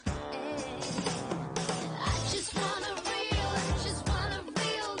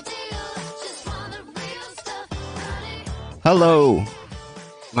Hello,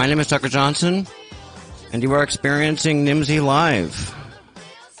 my name is Tucker Johnson, and you are experiencing Nimsy Live,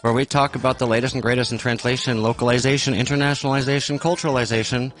 where we talk about the latest and greatest in translation, localization, internationalization,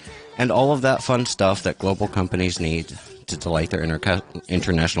 culturalization, and all of that fun stuff that global companies need to delight their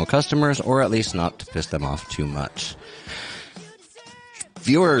international customers, or at least not to piss them off too much.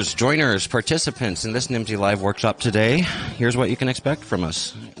 Viewers, joiners, participants in this Nimsy Live workshop today, here's what you can expect from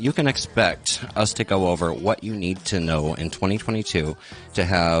us. You can expect us to go over what you need to know in 2022 to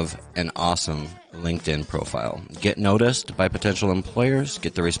have an awesome LinkedIn profile. Get noticed by potential employers,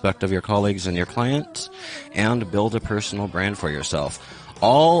 get the respect of your colleagues and your clients, and build a personal brand for yourself.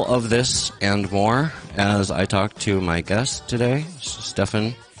 All of this and more as I talk to my guest today,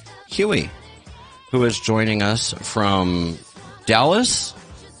 Stefan Huyghe, who is joining us from Dallas,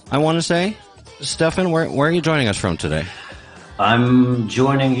 I want to say. Stefan, where are you joining us from today? I'm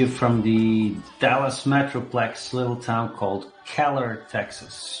joining you from the Dallas Metroplex little town called Keller,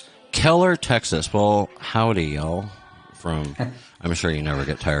 Texas. Keller, Texas. Well, howdy, y'all. I'm sure you never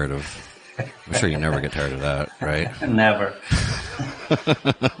get tired of that, right? Never.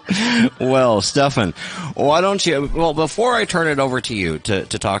 Well, Stefan, why don't you, before I turn it over to you to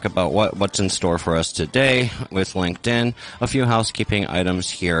talk about what's in store for us today with LinkedIn, a few housekeeping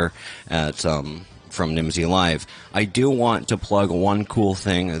items here at from Nimsy Live. I do want to plug one cool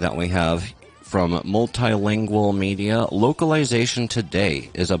thing that we have from Multilingual Media. Localization Today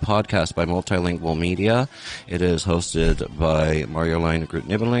is a podcast by Multilingual Media. It is hosted by Marjolein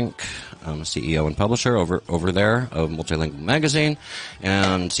Groot-Nibelink, CEO and publisher over there of Multilingual Magazine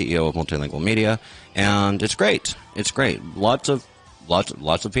and CEO of Multilingual Media. And it's great. It's great. Lots of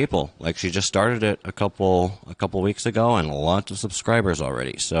people. Like, she just started it a couple weeks ago and lots of subscribers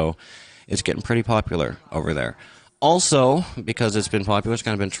already. So it's getting pretty popular over there. Also, because it's been popular, it's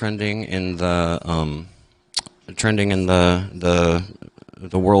kind of been trending in the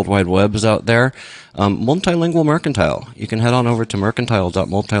World Wide Webs out there. Multilingual Mercantile. You can head on over to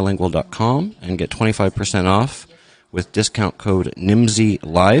mercantile.multilingual.com and get 25% off with discount code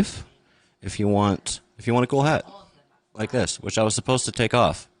NIMSYLIVE if you want a cool hat like this, which I was supposed to take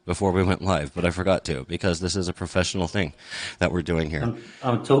off before we went live, but I forgot to, because this is a professional thing that we're doing here.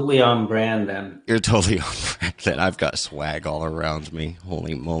 I'm totally on brand then. You're totally on brand then. I've got swag all around me.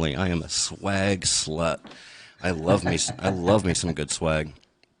 Holy moly, I am a swag slut. I love me some good swag.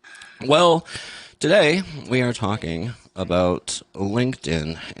 Well, today we are talking about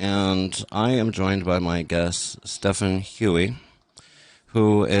LinkedIn, and I am joined by my guest, Stefan Huyghe,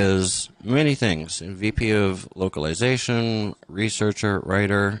 who is many things: VP of Localization, researcher,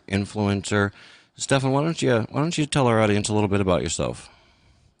 writer, influencer. Stefan, why don't you tell our audience a little bit about yourself?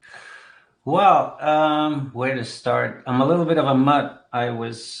 Well, where to start? I'm a little bit of a mutt. I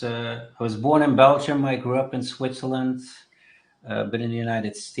was born in Belgium. I grew up in Switzerland. Been in the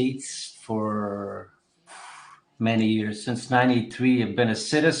United States for many years. Since '93, I've been a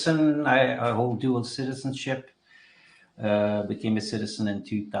citizen. I hold dual citizenship. Became a citizen in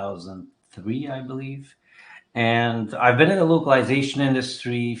 2003, I believe. And I've been in the localization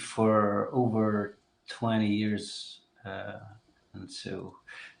industry for over 20 years. And so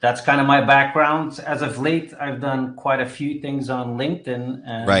that's kind of my background. As of late, I've done quite a few things on LinkedIn.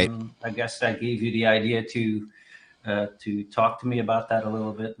 And right. I guess that gave you the idea to talk to me about that a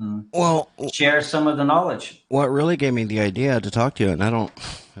little bit and share some of the knowledge. What really gave me the idea to talk to you, and I don't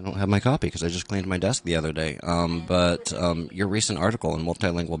have my copy because I just cleaned my desk the other day, but your recent article in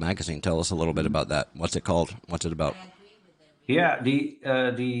Multilingual Magazine, tell us a little bit about that. What's it called? What's it about? Yeah,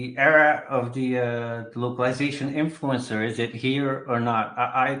 the era of the localization influencer, is it here or not?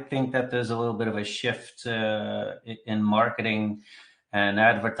 I think that there's a little bit of a shift in marketing and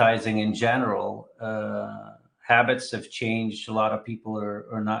advertising in general. Habits have changed. A lot of people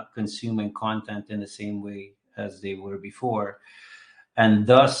are not consuming content in the same way as they were before. And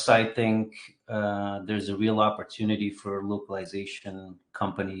thus, I think there's a real opportunity for localization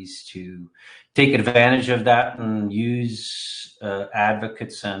companies to take advantage of that and use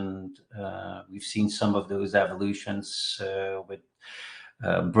advocates. And we've seen some of those evolutions with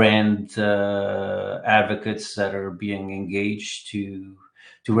brand advocates that are being engaged to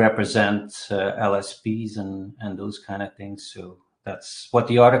represent LSPs and those kind of things. So that's what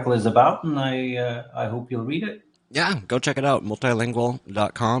the article is about, and I hope you'll read it. Yeah, go check it out,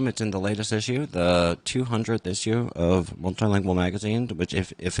 multilingual.com. It's in the latest issue, the 200th issue of Multilingual Magazine, which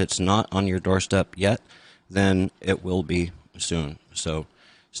if it's not on your doorstep yet, then it will be soon. So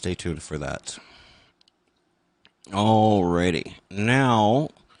stay tuned for that. Alrighty. Now,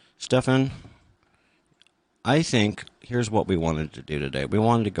 Stefan, I think here's what we wanted to do today. We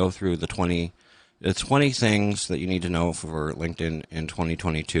wanted to go through the 20 things that you need to know for LinkedIn in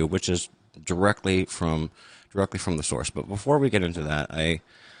 2022, which is directly from the source. But before we get into that, I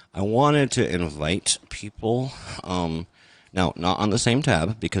wanted to invite people. Now, not on the same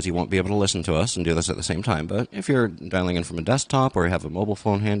tab because you won't be able to listen to us and do this at the same time. But if you're dialing in from a desktop or you have a mobile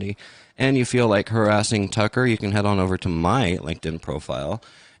phone handy and you feel like harassing Tucker, you can head on over to my LinkedIn profile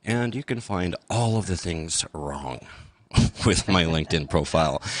and you can find all of the things wrong with my LinkedIn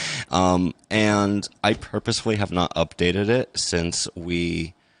profile. And I purposefully have not updated it since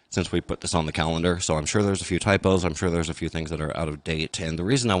we put this on the calendar. So I'm sure there's a few typos. I'm sure there's a few things that are out of date. And the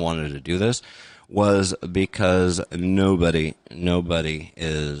reason I wanted to do this was because nobody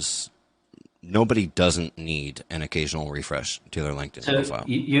doesn't need an occasional refresh to their LinkedIn So profile.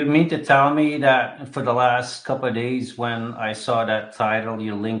 you mean to tell me that for the last couple of days when I saw that title,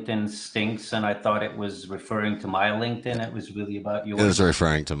 your LinkedIn stinks, and I thought it was referring to my LinkedIn, it was really about It was yours?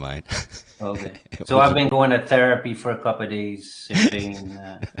 referring to mine. Okay. It So was I've been going to therapy for a couple of days in pain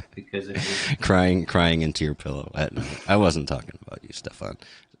because of you. crying into your pillow at night. I wasn't talking about you, Stefan.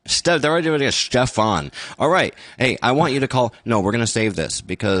 They're already doing a Stefan. All right. Hey, I want you to call. No, we're going to save this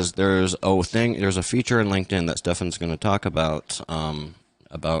because there's a feature in LinkedIn that Stefan's going to talk about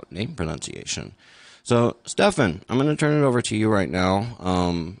name pronunciation. So, Stefan, I'm going to turn it over to you right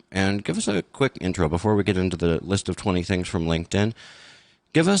now, and give us a quick intro before we get into the list of 20 things from LinkedIn.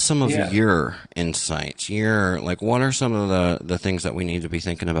 Give us some of Yeah. your insights. What are some of the things that we need to be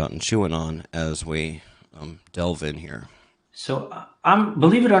thinking about and chewing on as we delve in here? So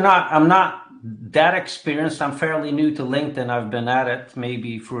believe it or not, I'm not that experienced. I'm fairly new to LinkedIn. I've been at it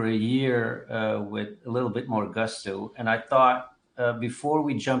maybe for a year with a little bit more gusto. And I thought before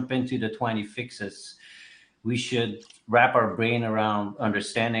we jump into the 20 fixes, we should wrap our brain around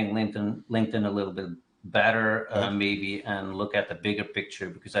understanding LinkedIn a little bit better, maybe, and look at the bigger picture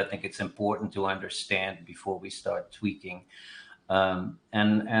because I think it's important to understand before we start tweaking.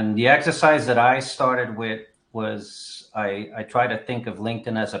 And the exercise that I started with was I try to think of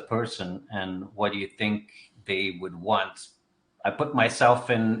LinkedIn as a person and what do you think they would want. I put myself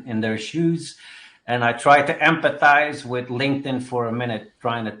in their shoes and I try to empathize with LinkedIn for a minute,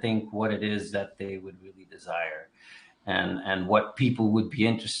 trying to think what it is that they would really desire and what people would be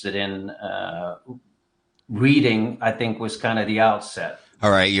interested in reading. I think was kind of the outset. All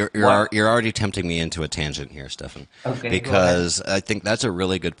right, What? you're already tempting me into a tangent here, Stefan, Okay, go ahead. because I think that's a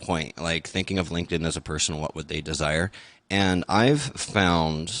really good point. Like thinking of LinkedIn as a person, what would they desire? And I've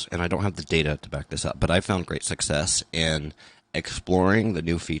found, and I don't have the data to back this up, but I've found great success in exploring the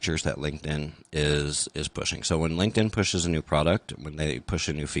new features that LinkedIn is pushing. So when LinkedIn pushes a new product, when they push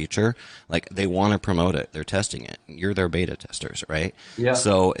a new feature, like they want to promote it, they're testing it. You're their beta testers, right? Yeah.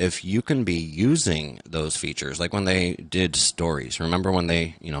 So if you can be using those features, like when they did stories, remember when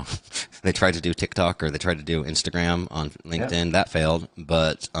they tried to do TikTok or they tried to do Instagram on Yeah. LinkedIn, that failed,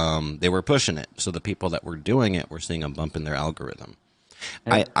 but they were pushing it. So the people that were doing it were seeing a bump in their algorithm.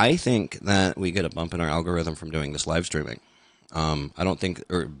 Yeah. I think that we get a bump in our algorithm from doing this live streaming. I don't think,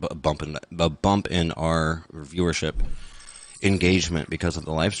 or a bump in our viewership engagement because of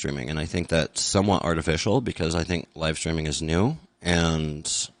the live streaming, and I think that's somewhat artificial because I think live streaming is new and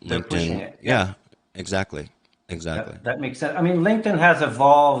They're pushing LinkedIn, it. Yeah. yeah, exactly. That makes sense. I mean, LinkedIn has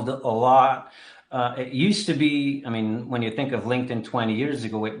evolved a lot. It used to be, I mean, when you think of LinkedIn 20 years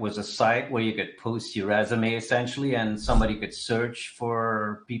ago, it was a site where you could post your resume essentially, and somebody could search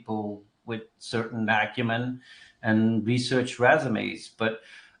for people with certain acumen and research resumes. But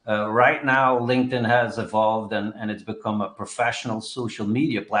right now, LinkedIn has evolved and it's become a professional social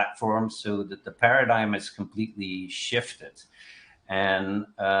media platform so that the paradigm has completely shifted. And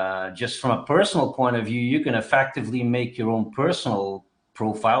just from a personal point of view, you can effectively make your own personal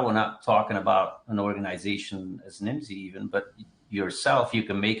profile. We're not talking about an organization as NIMSY even, but yourself, you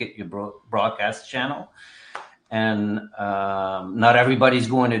can make it your broadcast channel. And not everybody's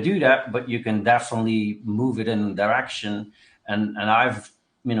going to do that, but you can definitely move it in a direction. And I've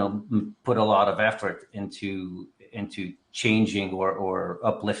put a lot of effort into changing or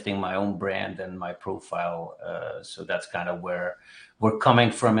uplifting my own brand and my profile. So that's kind of where we're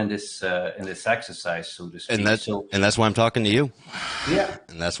coming from in this exercise, so to And speak. that So and that's why I'm talking to you, yeah,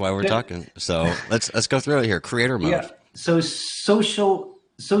 and that's why we're good. talking. So let's go through it here. Creator mode. Yeah. So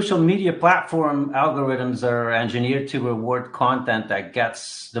social media platform algorithms are engineered to reward content that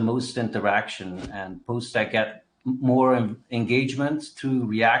gets the most interaction and posts that get more engagement through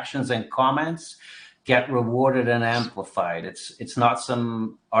reactions and comments get rewarded and amplified. It's not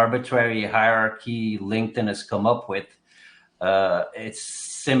some arbitrary hierarchy LinkedIn has come up with.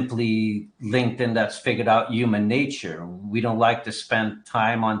 It's simply LinkedIn that's figured out human nature. We don't like to spend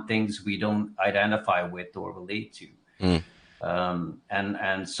time on things we don't identify with or relate to. Mm.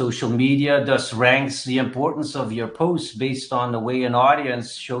 And social media thus ranks the importance of your posts based on the way an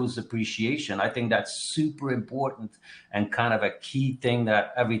audience shows appreciation. I think that's super important and kind of a key thing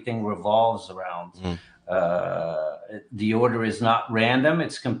that everything revolves around. Mm. The order is not random;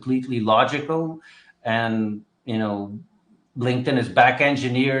 it's completely logical, and LinkedIn has back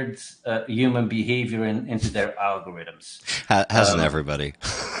engineered human behavior into their algorithms. Hasn't everybody?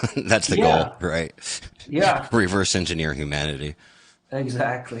 That's the goal, Yeah, right? yeah. Reverse engineer humanity.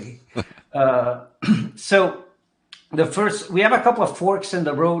 Exactly. So we have a couple of forks in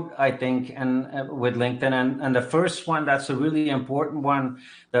the road, I think, and with LinkedIn, and the first one that's a really important one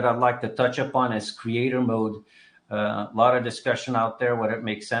that I'd like to touch upon is creator mode. A lot of discussion out there whether it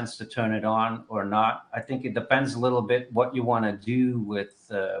makes sense to turn it on or not. I think it depends a little bit what you want to do with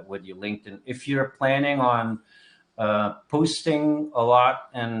your LinkedIn. If you're planning on posting a lot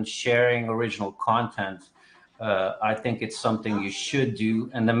and sharing original content, I think it's something you should do.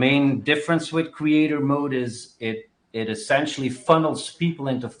 And the main difference with creator mode is it essentially funnels people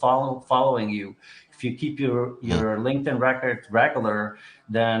into following you. If you keep your LinkedIn record regular,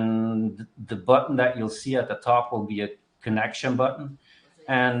 then the button that you'll see at the top will be a connection button.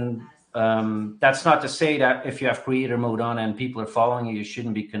 And that's not to say that if you have creator mode on and people are following you, you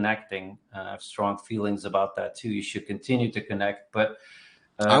shouldn't be connecting. I have strong feelings about that too. You should continue to connect, but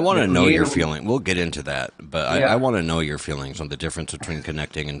I want the to know your creator, feeling. We'll get into that, but I yeah, want to know your feelings on the difference between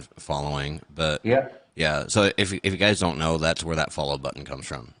connecting and following. But yeah, yeah, so if you guys don't know, that's where that follow button comes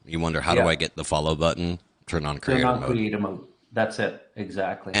from. You wonder, how do I yeah. get the follow button? Turn on Turn creator on mode. creator mode. That's it.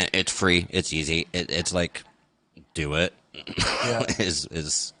 Exactly. And it's free. It's easy. It's like, do it. Yeah.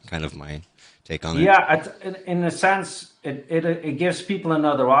 is kind of my take on it. Yeah. In a sense, it gives people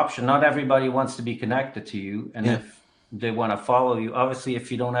another option. Not everybody wants to be connected to you. And Yeah. if they want to follow you, obviously,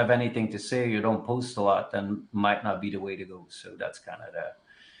 if you don't have anything to say, you don't post a lot, then might not be the way to go. So that's kind of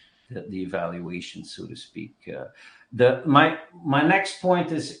the evaluation, so to speak. My next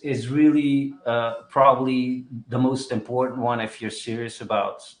point is really probably the most important one. If you're serious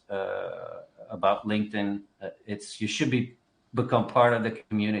about LinkedIn, it's you should become part of the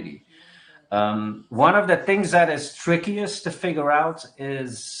community. One of the things that is trickiest to figure out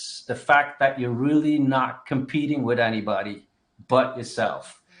is the fact that you're really not competing with anybody but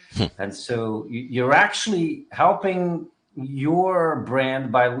yourself. And so you're actually helping your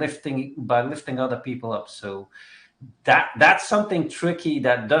brand by lifting other people up. So that's something tricky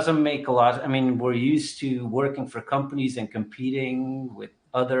that doesn't make a lot. I mean, we're used to working for companies and competing with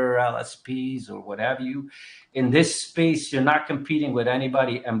other LSPs or what have you. In this space, you're not competing with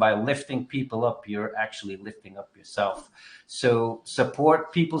anybody, and by lifting people up, you're actually lifting up yourself. So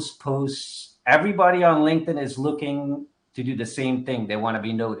support people's posts. Everybody on LinkedIn is looking to do the same thing. They want to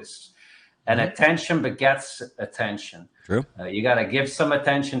be noticed, and attention begets attention. True. You got to give some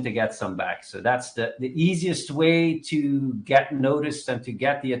attention to get some back. So that's the easiest way to get noticed and to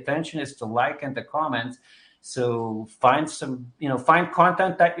get the attention is to like and to comment. So find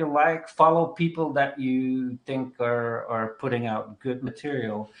content that you like, follow people that you think are putting out good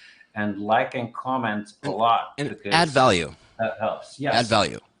material, and like and comment a lot And add because value. that helps. Yes. Add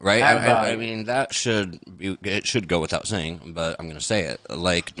value, right? Add I value. mean, it should go without saying, but I'm going to say it.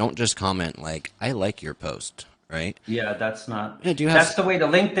 Like, don't just comment like, I like your post, right? Yeah, that's not. Yeah, do you have? That's the way the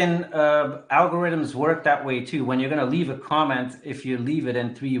LinkedIn algorithms work that way too. When you're going to leave a comment, if you leave it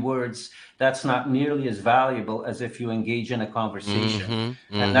in 3 words, that's not nearly as valuable as if you engage in a conversation.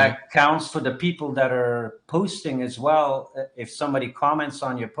 And that counts for the people that are posting as well. If somebody comments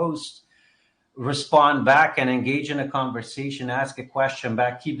on your post, respond back and engage in a conversation, ask a question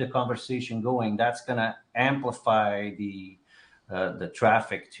back, keep the conversation going. That's going to amplify the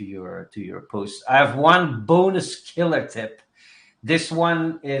traffic to your post. I have one bonus killer tip. This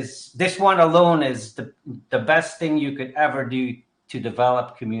one alone is the best thing you could ever do to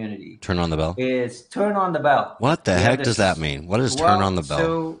develop community. Turn on the bell. Is turn on the bell. What the We have heck does that this. mean? What is turn on Well, the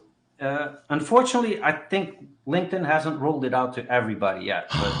bell? so unfortunately, I think LinkedIn hasn't rolled it out to everybody yet,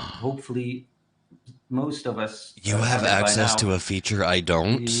 but hopefully most of us You have it by access now. to a feature I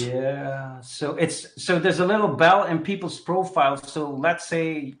don't? Yeah. So there's a little bell in people's profiles. So let's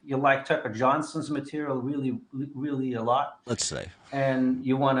say you like Tucker Johnson's material really, really a lot, Let's say. and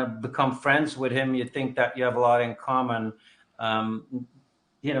you want to become friends with him. You think that you have a lot in common. Um,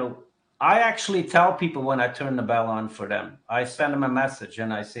 I actually tell people when I turn the bell on for them. I send them a message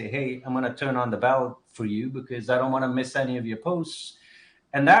and I say, "Hey, I'm going to turn on the bell for you because I don't want to miss any of your posts."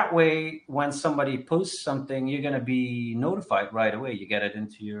 And that way, when somebody posts something, you're going to be notified right away. You get it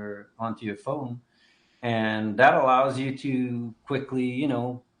into your onto your phone, and that allows you to quickly,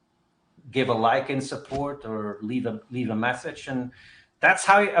 give a like in support or leave a message. And that's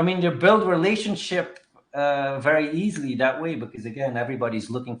how, I mean, you build relationship very easily that way, because again, everybody's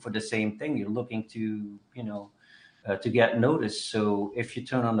looking for the same thing. You're looking to, to get noticed. So if you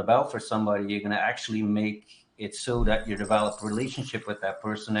turn on the bell for somebody, you're going to actually make it so that you develop a relationship with that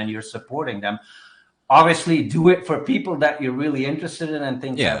person and you're supporting them. Obviously, do it for people that you're really interested in and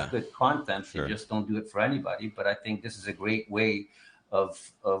think Yeah, have good content. You sure. just don't do it for anybody. But I think this is a great way of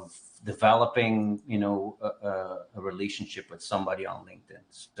developing, a relationship with somebody on LinkedIn.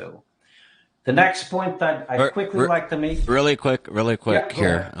 So the next point that I'd Re- quickly re- like to make. really quick Yeah, go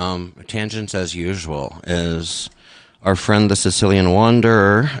here. ahead. Tangents as usual is our friend the Sicilian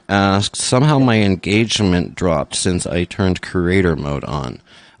Wanderer asked, somehow Yeah. my engagement dropped since I turned creator mode on.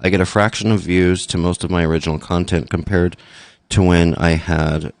 I get a fraction of views to most of my original content compared to when I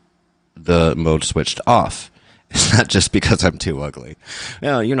had the mode switched off. Is that just because I'm too ugly?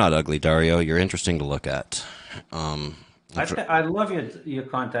 Yeah, you're not ugly, Dario. You're interesting to look at. Um, I love your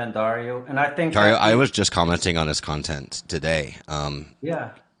content, Dario, and I think Dario, that I the was just commenting on his content today.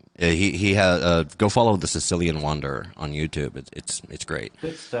 yeah. He had go follow the Sicilian Wanderer on YouTube. It's great.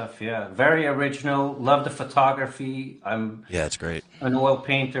 Good stuff. Yeah, very original. Love the photography. I'm Yeah, it's great. an oil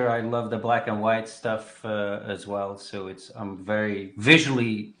painter. I love the black and white stuff as well. So I'm very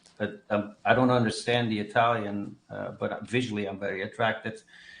visually. I don't understand the Italian, but visually I'm very attracted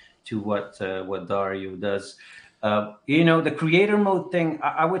to what Dario does. The creator mode thing.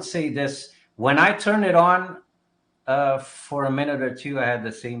 I would say this: when I turn it on for a minute or two, I had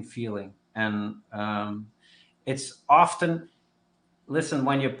the same feeling, and it's often, listen,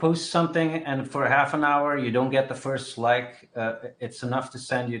 when you post something and for half an hour you don't get the first like, it's enough to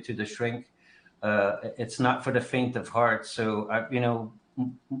send you to the shrink. It's not for the faint of heart. So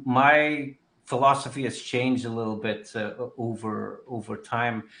my philosophy has changed a little bit over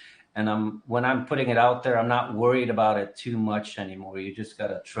time, and when I'm putting it out there, I'm not worried about it too much anymore. You just got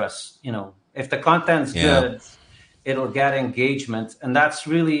to trust, if the content's Yeah. good, it'll get engagement, and that's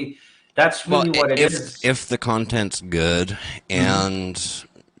Well, really what it is. if the content's good Mhm. and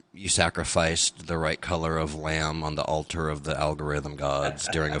you sacrificed the right color of lamb on the altar of the algorithm gods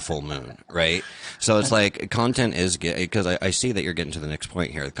during a full moon, right? So it's like content is because I see that you're getting to the next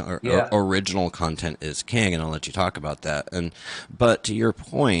point here. Yeah. Original content is king, and I'll let you talk about that. And but to your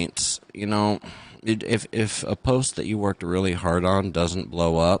point, if a post that you worked really hard on doesn't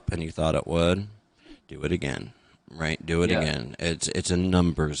blow up and you thought it would, do it again. Right, do it Yeah. again. It's a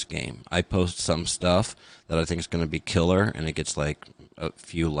numbers game. I post some stuff that I think is going to be killer, and it gets like a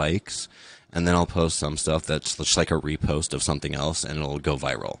few likes, and then I'll post some stuff that's just like a repost of something else, and it'll go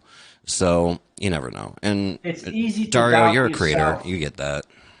viral. So you never know. And It's easy to Dario, doubt you're a creator. yourself. You get that.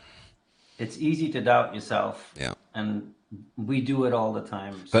 It's easy to doubt yourself, Yeah. and we do it all the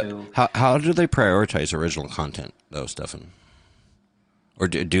time. But So, how do they prioritize original content though, Stefan? Or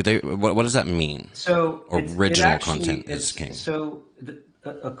do they? What does that mean? it Original actually content is king.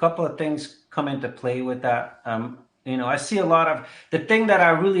 a couple of things come into play with that. I see a lot of the thing that I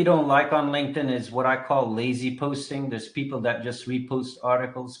really don't like on LinkedIn is what I call lazy posting. There's people that just repost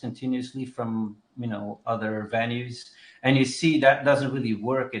articles continuously from other venues, and you see that doesn't really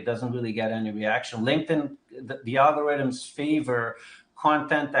work. It doesn't really get any reaction. LinkedIn, the algorithms favor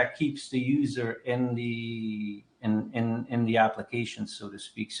content that keeps the user in the application, so to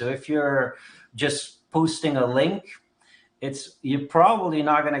speak. So if you're just posting a link, it's you're probably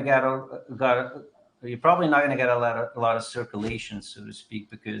not going to get you're probably not going to get a lot of circulation, so to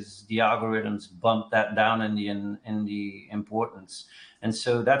speak, because the algorithms bump that down in the importance. And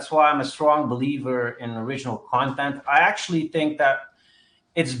so that's why I'm a strong believer in original content. I actually think that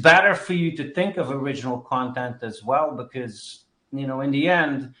it's better for you to think of original content as well, because in the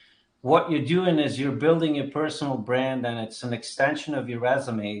end, what you're doing is you're building your personal brand, and it's an extension of your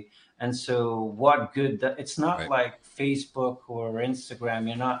resume. And so what good that it's not Right. like Facebook or Instagram.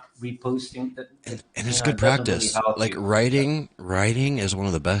 You're not reposting that. And it's good It doesn't really practice. help Like you. Yeah. writing is one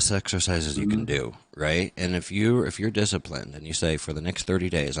of the best exercises you can Mhm. do, right? And if you're disciplined and you say for the next 30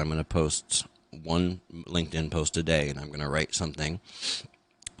 days I'm going to post one LinkedIn post a day and I'm going to write something,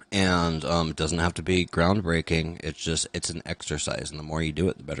 and it doesn't have to be groundbreaking. It's an exercise, and the more you do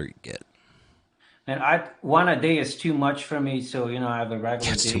it, the better you get. And one a day is too much for me. So I have a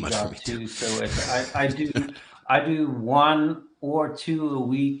regular It's too day much for me job too. too. So I do one or two a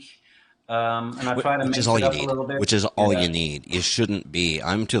week. and I try to Which is mix all it you up a need. little bit. Which is all Yeah. you need. You shouldn't be.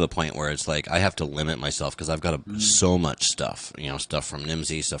 I'm to the point where it's like I have to limit myself because I've got so much stuff. Stuff from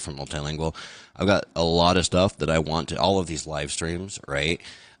Nimsy, stuff from Multilingual. I've got a lot of stuff that I want to. All of these live streams, right?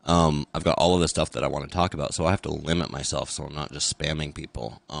 I've got all of the stuff that I want to talk about, so I have to limit myself so I'm not just spamming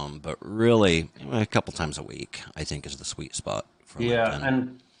people. But really, a couple times a week, I think, is the sweet spot for Yeah, LinkedIn.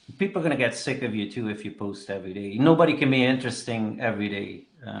 and people are gonna get sick of you too if you post every day. Nobody can be interesting every day.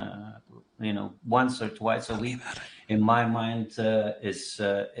 Once or twice a Tell me week, about it. in my mind,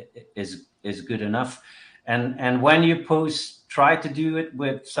 is good enough. And when you post, try to do it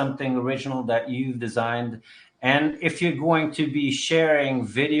with something original that you've designed. And if you're going to be sharing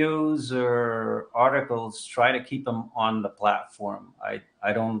videos or articles, try to keep them on the platform.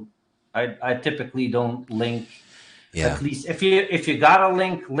 I typically don't link. Yeah. At least if you got a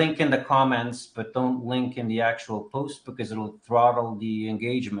link in the comments, but don't link in the actual post because it'll throttle the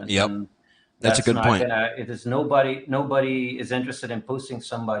engagement, Yep. and That's a that's good not point. gonna. It is nobody is interested in posting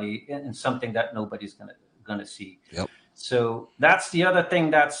somebody in something that nobody's gonna see. Yep. So that's the other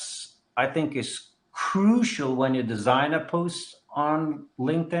thing that's I think is crucial when you design a post on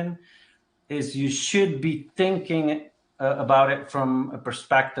LinkedIn is you should be thinking about it from a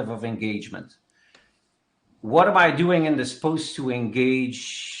perspective of engagement. What am I doing in this post to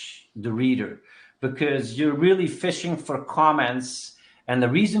engage the reader? Because you're really fishing for comments. And the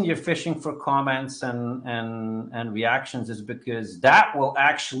reason you're fishing for comments and reactions is because that will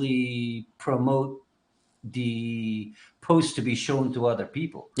actually promote the post to be shown to other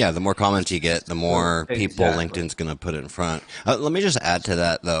people. Yeah, the more comments you get, the So more people exactly. LinkedIn's going to put it in front. Let me just add to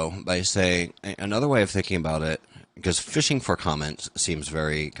that, though, by saying another way of thinking about it, because fishing for comments seems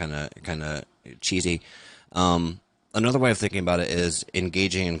very kind of cheesy. Another way of thinking about it is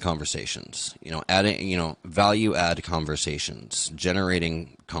engaging in conversations. Adding value add conversations,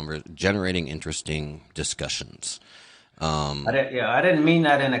 generating interesting discussions. I didn't mean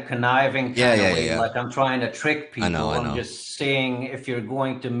that in a conniving Yeah, kind of yeah, yeah, way, yeah. like I'm trying to trick I know, people. I I'm know. just saying if you're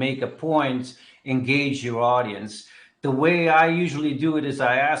going to make a point, engage your audience. The way I usually do it is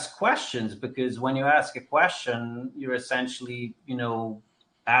I ask questions because when you ask a question, you're essentially,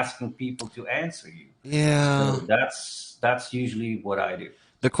 asking people to answer you. Yeah. So that's usually what I do.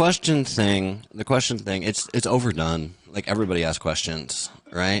 The question thing, it's overdone. Like everybody asks questions,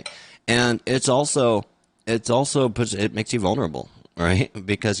 right? And it makes you vulnerable, right?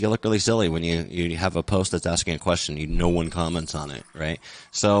 Because you look really silly when you have a post that's asking a question, no one comments on it, right?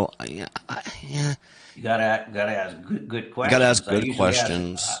 So yeah, You gotta ask good you got to ask questions. good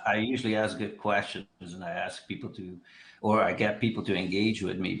questions. I usually ask good questions, and I ask people to, or I get people to engage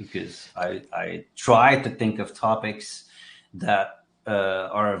with me because I try to think of topics that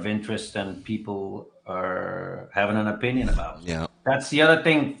are of interest and people are having an opinion about. Yeah. That's the other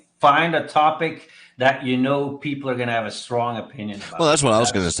thing. Find a topic that people are gonna have a strong opinion Well, about. that's what I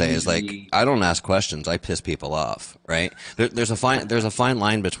was going to That's say. Is like usually I don't ask questions. I piss people off, right? There's a fine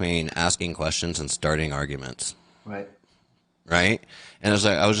line between asking questions and starting arguments, right. right? And as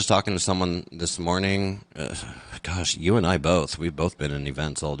I was just talking to someone this morning, gosh, you and I both, we've both been in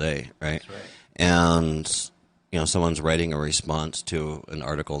events all day, right? That's right. And someone's writing a response to an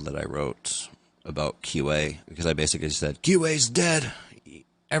article that I wrote about QA because I basically said QA's dead.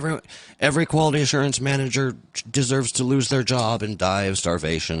 Every quality assurance manager deserves to lose their job and die of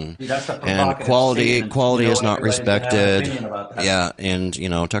starvation, See, that's a and provocative quality statement. quality is not Everybody's gonna have an respected. opinion about that. Yeah,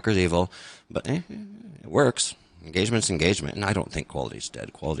 and Tucker's evil, but it works. Engagement's engagement, and I don't think quality's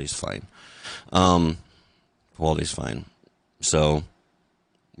dead. Quality's fine. Quality's fine. So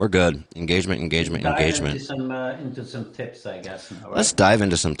we're good. Engagement, engagement, Dive engagement. into some tips, I guess. Now, Let's right? dive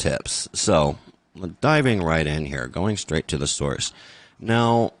into some tips. So, diving right in here, going straight to the source.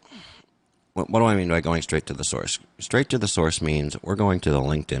 Now, what do I mean by going straight to the source? Straight to the source means we're going to the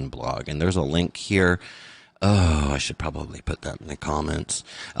LinkedIn blog, and there's a link here. Oh, I should probably put that in the comments.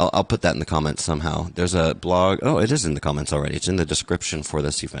 I'll put that in the comments somehow. There's a blog. Oh, it is in the comments already. It's in the description for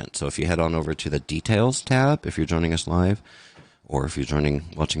this event. So if you head on over to the details tab, if you're joining us live, or if you're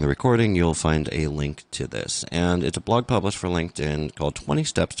watching the recording, you'll find a link to this. And it's a blog published for LinkedIn called 20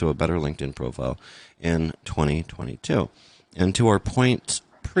 Steps to a Better LinkedIn Profile in 2022. And to our point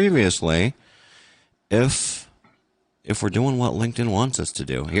previously, if we're doing what LinkedIn wants us to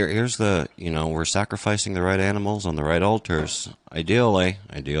do, here's the, we're sacrificing the right animals on the right altars. Ideally,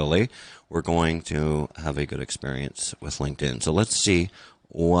 we're going to have a good experience with LinkedIn. So let's see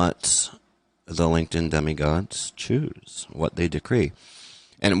what the LinkedIn demigods choose, what they decree.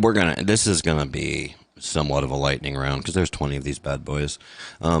 And this is gonna be somewhat of a lightning round because there's 20 of these bad boys.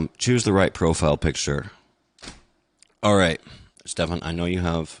 Choose the right profile picture. All right, Stefan, I know you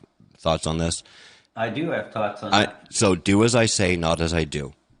have thoughts on this? I do have thoughts on that. So do as I say, not as I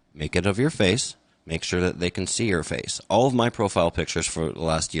do. Make it of your face. Make sure that they can see your face. All of my profile pictures for the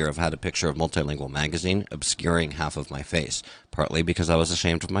last year have had a picture of Multilingual Magazine obscuring half of my face, partly because I was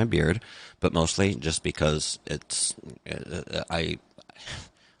ashamed of my beard, but mostly just because it's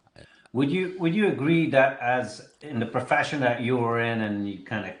Would you agree that as in the profession that you're in, and you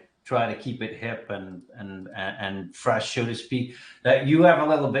kind of try to keep it hip and fresh, so to speak, that you have a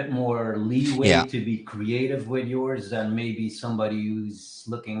little bit more leeway to be creative with yours than maybe somebody who's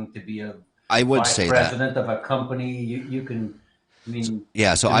looking to be a I would vice say president of a company? You can, I mean,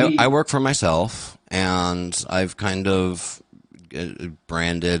 yeah. So I work for myself, and I've kind of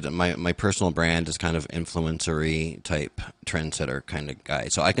branded my personal brand is kind of influencery type trendsetter kind of guy.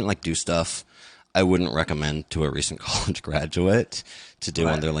 So I can like do stuff I wouldn't recommend to a recent college graduate to do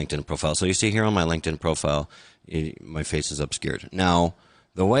on their LinkedIn profile. So you see here on my LinkedIn profile, my face is obscured. Now,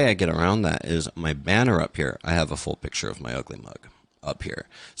 the way I get around that is my banner up here. I have a full picture of my ugly mug up here.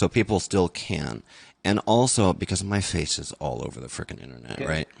 So people still can. And also because my face is all over the freaking internet,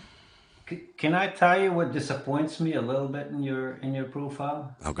 right? Can I tell you what disappoints me a little bit in your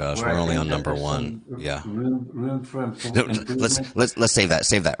profile? Oh gosh, we're only on number one. Yeah. Room for improvement. Let's save that.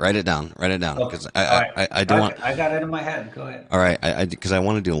 Save that. Write it down. Write it down because I don't want. I got it in my head. Go ahead. All right, because I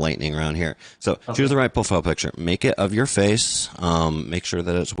want to do lightning around here. So choose the right profile picture. Make it of your face. Make sure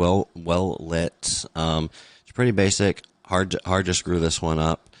that it's well lit. It's pretty basic. Hard to screw this one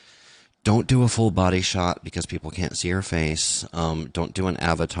up. Don't do a full body shot because people can't see your face. Don't do an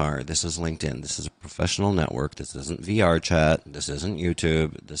avatar. This is LinkedIn. This is a professional network. This isn't VR chat. This isn't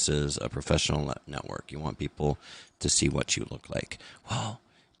YouTube. This is a professional network. You want people to see what you look like. Well,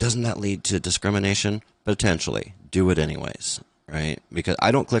 doesn't that lead to discrimination? Potentially. Do it anyways, right? Because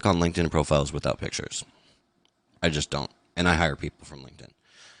I don't click on LinkedIn profiles without pictures. I just don't. And I hire people from LinkedIn.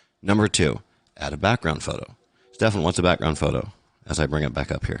 Number 2, add a background photo. Stefan, what's a background photo? As I bring it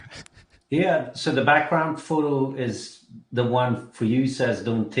back up here. Yeah, so the background photo is the one for you says,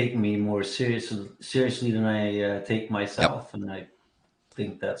 don't take me more seriously than I take myself. Yep. And I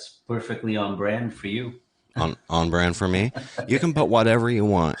think that's perfectly on brand for you. On brand for me. You can put whatever you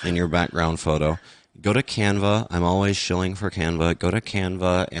want in your background photo. Go to Canva. I'm always shilling for Canva. Go to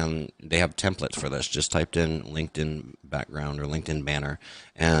Canva, and they have templates for this. Just typed in LinkedIn background or LinkedIn banner,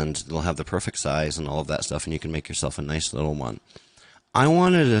 and they'll have the perfect size and all of that stuff, and you can make yourself a nice little one. I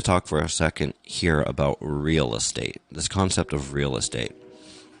wanted to talk for a second here about real estate, this concept of real estate,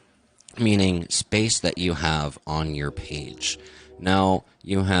 meaning space that you have on your page. Now,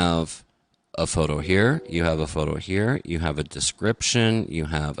 you have a photo here, you have a photo here, you have a description, you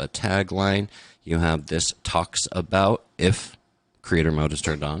have a tagline, you have this talks about if creator mode is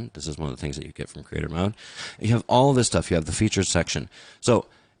turned on. This is one of the things that you get from creator mode. You have all this stuff. You have the featured section. So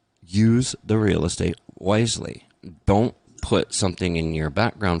use the real estate wisely. Don't put something in your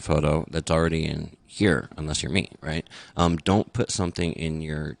background photo that's already in here, unless you're me, right? Don't put something in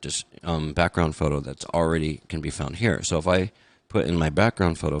your background photo that's already can be found here. So if I put in my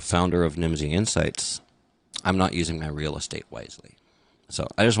background photo, founder of Nimsy Insights, I'm not using my real estate wisely. So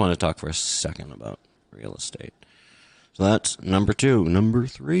I just want to talk for a second about real estate. So that's number 2. Number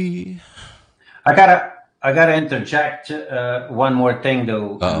 3. I gotta interject one more thing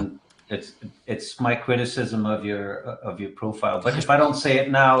though. It's my criticism of your profile. But if I don't say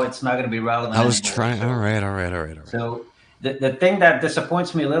it now, it's not going to be relevant. I was trying. So, all right. So the thing that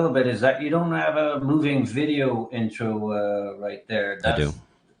disappoints me a little bit is that you don't have a moving video intro right there. I do.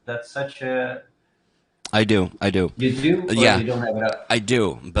 That's such a. I do. You do? Or yeah. You don't have it up? I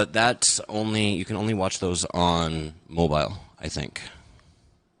do, but that's only you can only watch those on mobile, I think.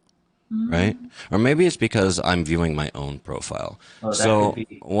 Right? Or maybe it's because I'm viewing my own profile. Oh, so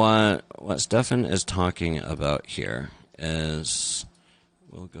what Stefan is talking about here is,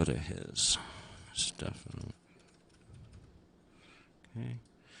 we'll go to his, Stefan. Okay.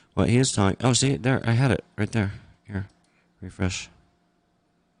 What he is talking, oh, see, there, I had it right there. Here, refresh.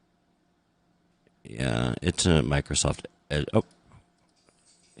 Yeah, it's a Microsoft Edge. Oh,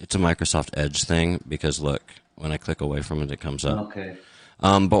 it's a Microsoft Edge thing because look, when I click away from it, it comes up. Okay.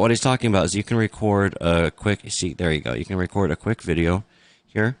 But what he's talking about is you can record a quick, see, there you go. You can record a quick video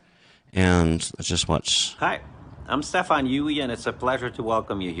here, and let's just watch. Hi, I'm Stefan Huyghe, and it's a pleasure to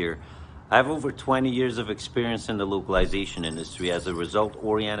welcome you here. I have over 20 years of experience in the localization industry as a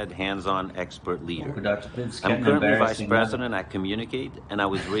result-oriented, hands-on expert leader. I'm currently Vice President at Communicate, and I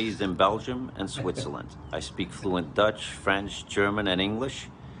was raised in Belgium and Switzerland. I speak fluent Dutch, French, German, and English.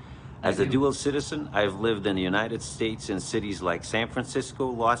 As a dual citizen, I've lived in the United States in cities like San Francisco,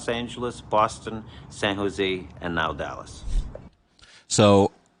 Los Angeles, Boston, San Jose, and now Dallas.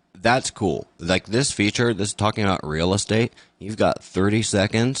 So That's cool. Like this feature, this is talking about real estate. You've got 30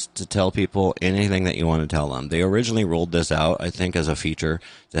 seconds to tell people anything that you want to tell them. They originally rolled this out, I think, as a feature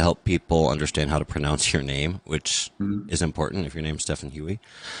to help people understand how to pronounce your name, which is important if your name's Stefan Huyghe.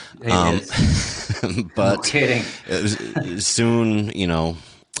 It is. But No kidding. soon, you know,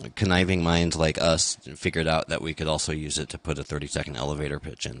 conniving minds like us figured out that we could also use it to put a 30-second elevator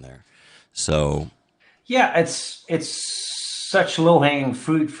pitch in there. So yeah, it's such low-hanging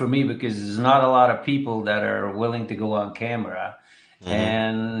fruit for me because there's not a lot of people that are willing to go on camera.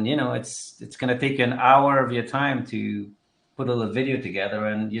 And you know, it's going to take an hour of your time to put a little video together,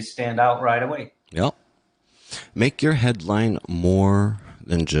 and you stand out right away. yep. Make your headline more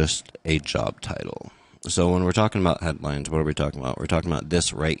than just a job title. So when we're talking about headlines, what are we talking about? We're talking about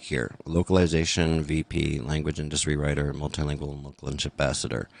this right here. Localization, VP, language industry writer, multilingual and local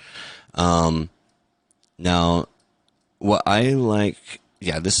ambassador. Now, what I like,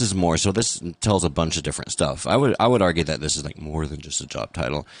 yeah, this is more. So this tells a bunch of different stuff. I would argue that this is like more than just a job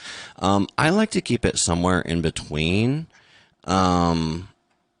title. I like to keep it somewhere in between.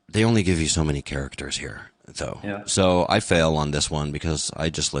 They only give you so many characters here, though. Yeah. So I fail on this one because I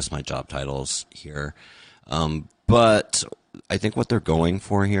just list my job titles here. But I think what they're going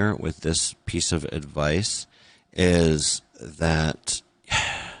for here with this piece of advice is that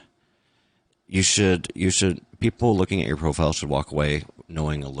you should people looking at your profile should walk away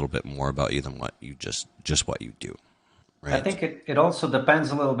knowing a little bit more about you than what you just what you do. Right. I think it also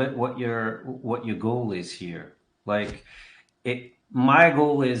depends a little bit what your goal is here. Like my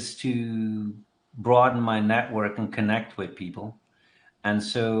goal is to broaden my network and connect with people. And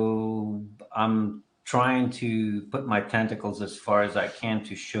so I'm trying to put my tentacles as far as I can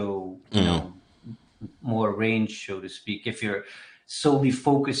to show, you know, more range, so to speak. If you're solely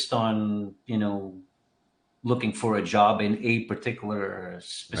focused on, you know, looking for a job in a particular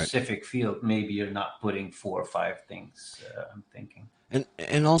specific field, maybe you're not putting 4 or 5 things, I'm thinking.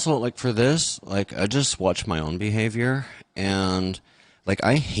 And also, like, for this, like, I just watch my own behavior, and like,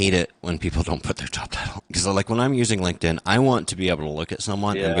 I hate it when people don't put their job title. Because, like, when I'm using LinkedIn, I want to be able to look at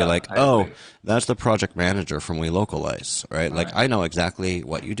someone and be like, oh, that's the project manager from We Localize, right? Like, I know exactly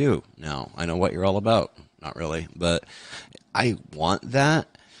what you do now. I know what you're all about. Not really, but I want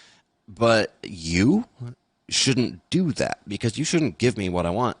that. But you shouldn't do that, because you shouldn't give me what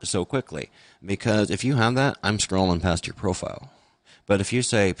I want so quickly. Because if you have that, I'm scrolling past your profile. But if you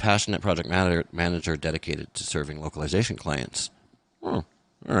say passionate project manager dedicated to serving localization clients, all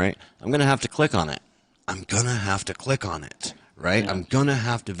right, I'm going to have to click on it. Right? Yeah. I'm going to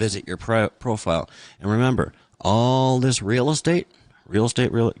have to visit your profile. And remember, all this real estate, get out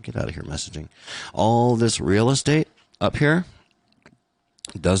of here messaging. All this real estate up here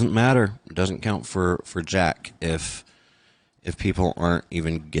doesn't matter. It doesn't count for Jack if people aren't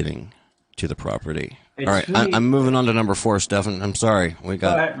even getting to the property. All right, I'm moving on to number 4, Stefan. I'm sorry,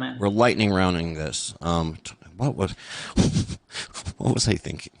 we're lightning rounding this. What was I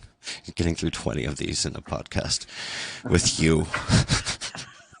thinking? Getting through 20 of these in a podcast with you.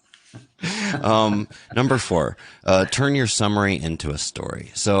 Number 4, turn your summary into a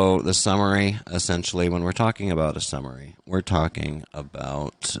story. So the summary, essentially, when we're talking about a summary, we're talking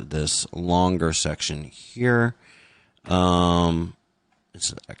about this longer section here.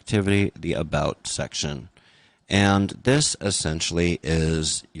 It's activity, the about section. And this essentially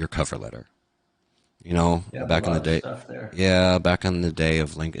is your cover letter. You know, back in the day. Yeah, back in the day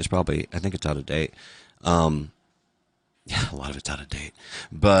of Link, it's probably, I think it's out of date. Yeah, a lot of it's out of date.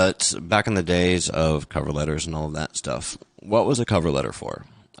 But back in the days of cover letters and all of that stuff, what was a cover letter for?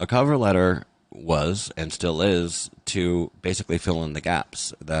 A cover letter was, and still is, to basically fill in the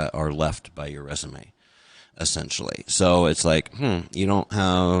gaps that are left by your resume, essentially. So it's like, you don't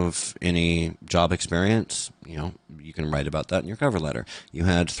have any job experience, you know, you can write about that in your cover letter. You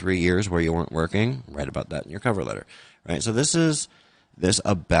had 3 years where you weren't working, write about that in your cover letter, right? So this is this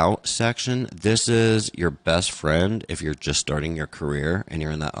about section. This is your best friend if you're just starting your career and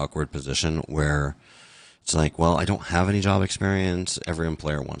you're in that awkward position where it's like, well, I don't have any job experience. Every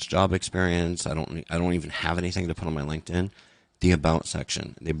employer wants job experience. I don't even have anything to put on my LinkedIn. The about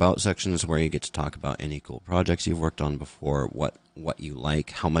section. The about section is where you get to talk about any cool projects you've worked on before, what you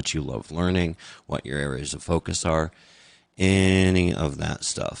like, how much you love learning, what your areas of focus are, any of that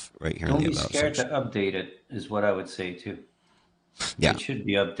stuff right here in the about section. Don't be scared to update it, is what I would say too. Yeah. It should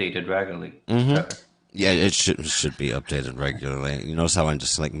be updated regularly. Yeah, it should be updated regularly. You notice how I'm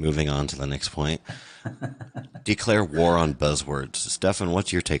just like moving on to the next point? Declare war on buzzwords. Stefan,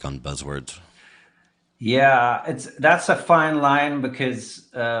 what's your take on buzzwords? Yeah, that's a fine line because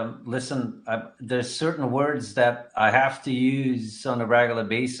listen, there's certain words that I have to use on a regular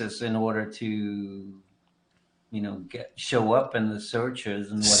basis in order to, show up in the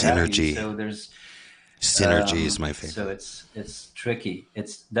searches and what have you. Synergy. So there's Synergy is my so favorite. it's tricky.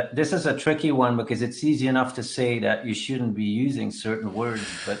 This is a tricky one because it's easy enough to say that you shouldn't be using certain words,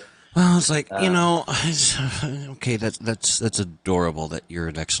 but Well, it's like, okay, that's adorable that you're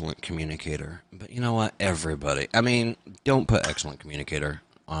an excellent communicator. But you know what? Everybody, I mean, don't put excellent communicator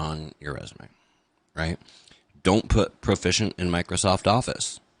on your resume, right? Don't put proficient in Microsoft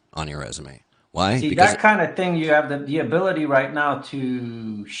Office on your resume. Why? see Because that kind of thing. You have the ability right now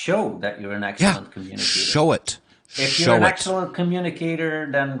to show that you're an excellent communicator. show it. If you're an Show it. excellent communicator,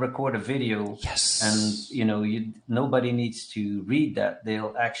 then record a video. Yes. And nobody needs to read that;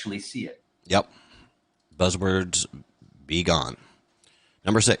 they'll actually see it. Yep. Buzzwords be gone.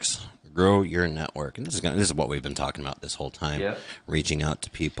 Number 6, grow your network. And this is what we've been talking about this whole time. Yeah. Reaching out to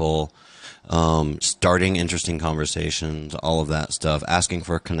people, starting interesting conversations, all of that stuff, asking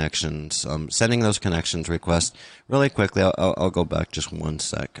for connections, sending those connections requests. Really quickly, I'll go back just one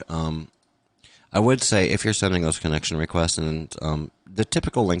sec. I would say if you're sending those connection requests, and the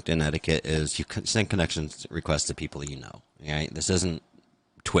typical LinkedIn etiquette is you can send connections requests to people you know. Right? This isn't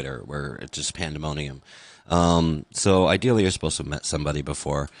Twitter where it's just pandemonium. So ideally, you're supposed to have met somebody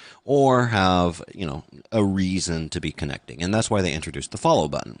before or have a reason to be connecting, and that's why they introduced the follow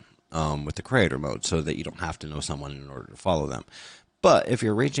button with the creator mode, so that you don't have to know someone in order to follow them. But if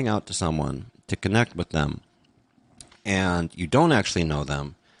you're reaching out to someone to connect with them and you don't actually know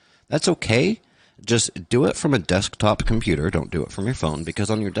them, that's okay. Just do it from a desktop computer. Don't do it from your phone, because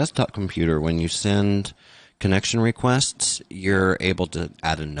on your desktop computer, when you send connection requests, you're able to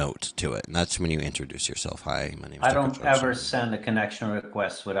add a note to it. And that's when you introduce yourself. Hi, my name is I Dr. don't ever send a connection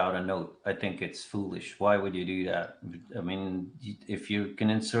request without a note. I think it's foolish. Why would you do that? I mean, if you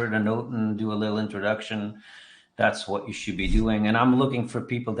can insert a note and do a little introduction, that's what you should be doing. And I'm looking for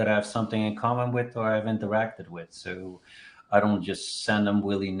people that I have something in common with or I've interacted with. So I don't just send them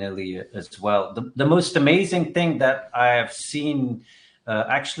willy-nilly as well. The most amazing thing that I have seen,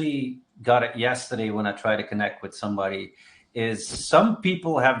 actually got it yesterday when I tried to connect with somebody, is some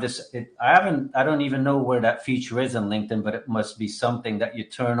people have this. I don't even know where that feature is in LinkedIn, but it must be something that you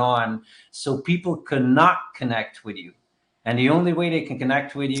turn on so people cannot connect with you. And the only way they can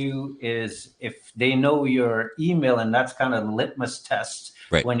connect with you is if they know your email, and that's kind of the litmus test.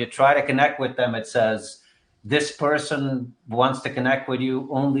 Right. When you try to connect with them, it says, this person wants to connect with you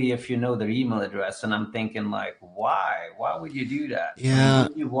only if you know their email address. And I'm thinking, like, why? Why would you do that? Yeah. I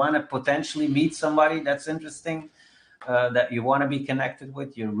mean, you want to potentially meet somebody that's interesting, that you want to be connected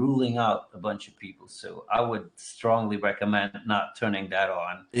with. You're ruling out a bunch of people. So I would strongly recommend not turning that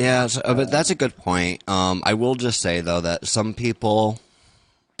on. Yeah, but that's a good point. I will just say, though, that some people,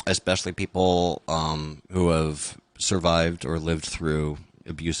 especially people who have survived or lived through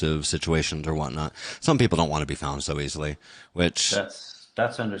abusive situations or whatnot, some people don't want to be found so easily, which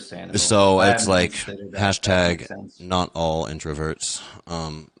that's understandable. So it's like hashtag not all introverts.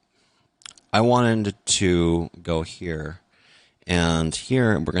 I wanted to go here, and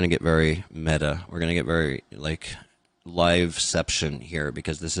here we're going to get very meta. We're going to get very like liveception here,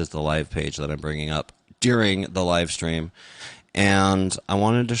 because this is the live page that I'm bringing up during the live stream. And I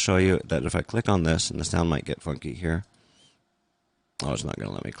wanted to show you that if I click on this, and the sound might get funky here. Oh, it's not going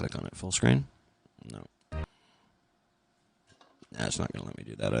to let me click on it full screen. No. It's not going to let me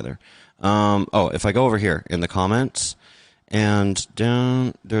do that either. If I go over here in the comments, and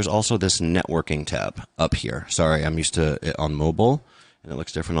down, there's also this networking tab up here. Sorry, I'm used to it on mobile, and it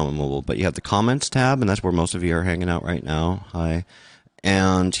looks different on mobile. But you have the comments tab, and that's where most of you are hanging out right now. Hi.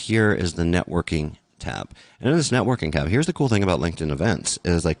 And here is the networking tab. And in this networking tab, here's the cool thing about LinkedIn events,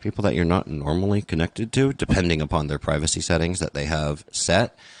 is like people that you're not normally connected to, depending upon their privacy settings that they have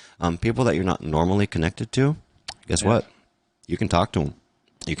set, people that you're not normally connected to, guess what? You can talk to them.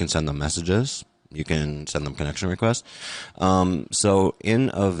 You can send them messages. You can send them connection requests. So in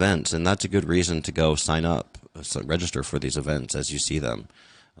events, and that's a good reason to go sign up, so register for these events as you see them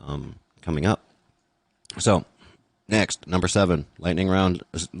coming up. So next, number 7, lightning round,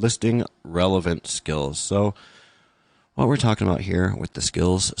 listing relevant skills. So what we're talking about here with the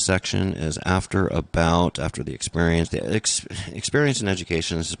skills section is after the experience. The experience in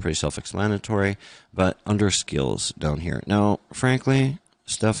education is pretty self-explanatory, but under skills down here. Now, frankly,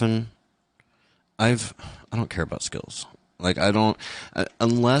 Stefan, I don't care about skills. Like, I don't,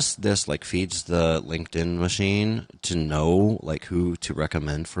 unless this like feeds the LinkedIn machine to know like who to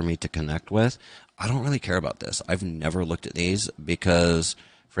recommend for me to connect with, I don't really care about this. I've never looked at these because,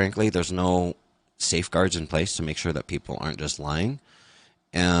 frankly, there's no safeguards in place to make sure that people aren't just lying.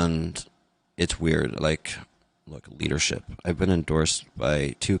 And it's weird. Like, look, leadership. I've been endorsed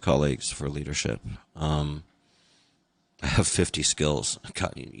by 2 colleagues for leadership. I have 50 skills.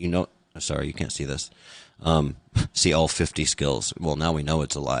 God, sorry, you can't see this. See all 50 skills. Well, now we know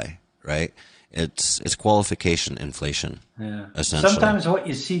it's a lie, right? It's qualification inflation. Yeah. Essentially. Sometimes what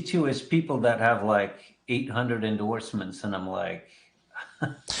you see too is people that have like 800 endorsements, and I'm like,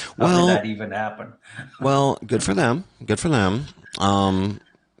 how did that even happen? Well, good for them. Good for them.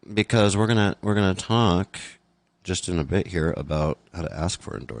 Because we're gonna talk just in a bit here about how to ask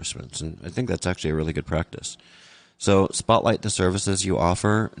for endorsements, and I think that's actually a really good practice. So spotlight the services you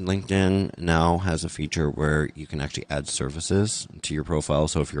offer. LinkedIn now has a feature where you can actually add services to your profile.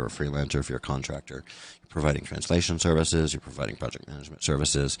 So if you're a freelancer, if you're a contractor, you're providing translation services, you're providing project management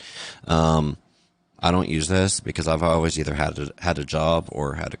services. I don't use this because I've always either had a job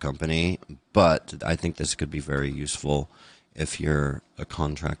or had a company, but I think this could be very useful if you're a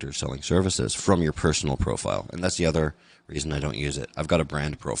contractor selling services from your personal profile. And that's the other reason I don't use it. I've got a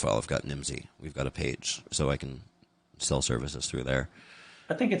brand profile. I've got Nimsy. We've got a page, so I can sell services through there.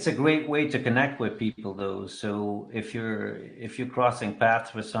 I think it's a great way to connect with people, though. So if you're crossing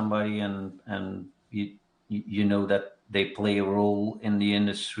paths with somebody and you know that they play a role in the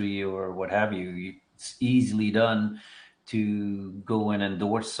industry or what have you, it's easily done to go and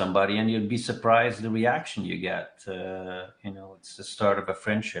endorse somebody, and you'd be surprised the reaction you get. It's the start of a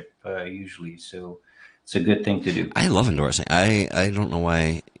friendship usually, so it's a good thing to do. I love endorsing. I don't know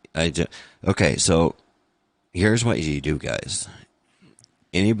why I do. Okay, so here's what you do, guys.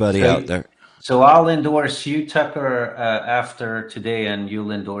 Anybody out there? So I'll endorse you, Tucker, after today, and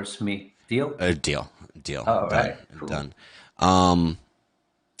you'll endorse me. Deal? Deal. All done. right. Cool. Done.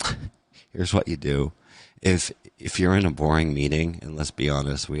 Here's what you do. If you're in a boring meeting, and let's be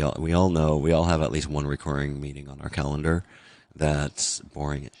honest, we all know, we all have at least one recurring meeting on our calendar that's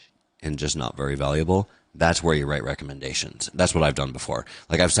boring and just not very valuable. That's where you write recommendations. That's what I've done before.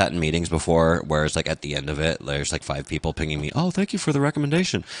 Like, I've sat in meetings before where it's like at the end of it, there's like 5 people pinging me, "Oh, thank you for the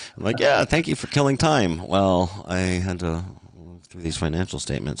recommendation." I'm like, "Yeah, thank you for killing time." Well, I had to look through these financial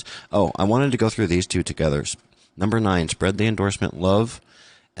statements. Oh, I wanted to go through these 2 together. Number 9, spread the endorsement love.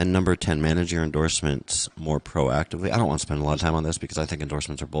 And number 10, manage your endorsements more proactively. I don't want to spend a lot of time on this because I think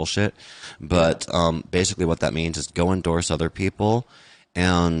endorsements are bullshit. But basically what that means is go endorse other people,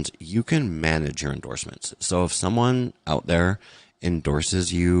 and you can manage your endorsements. So if someone out there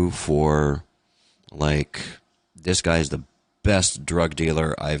endorses you for, like, this guy's the best drug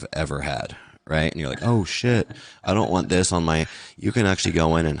dealer I've ever had, right? And you're like, "Oh shit, I don't want this on my," you can actually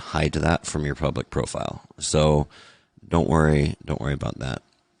go in and hide that from your public profile. So don't worry about that.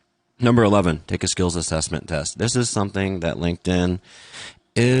 Number 11, take a skills assessment test. This is something that LinkedIn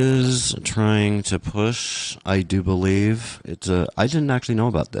is trying to push, I do believe. I didn't actually know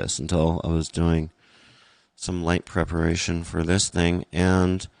about this until I was doing some light preparation for this thing,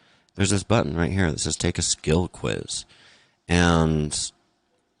 and there's this button right here that says take a skill quiz. And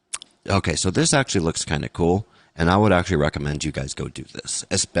okay, so this actually looks kind of cool, and I would actually recommend you guys go do this,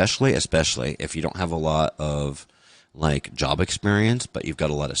 especially if you don't have a lot of like job experience, but you've got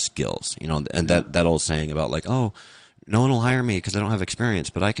a lot of skills, and that old saying about like, "Oh, no one will hire me because I don't have experience,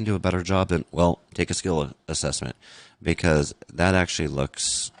 but I can do a better job than," well, take a skill assessment, because that actually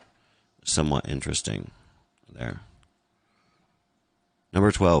looks somewhat interesting there.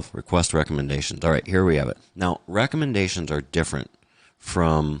 Number 12, request recommendations. All right, here we have it. Now, recommendations are different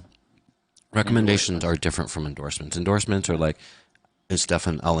from endorsements. Endorsements are like,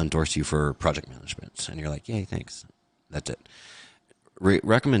 "Stefan, I'll endorse you for project management," and you're like, "Yay, thanks." That's it.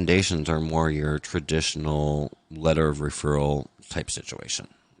 Recommendations are more your traditional letter of referral type situation,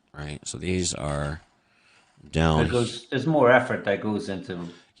 right? So these are down. There's more effort that goes into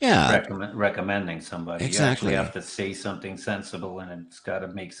recommending somebody. Exactly. You actually have to say something sensible, and it's got to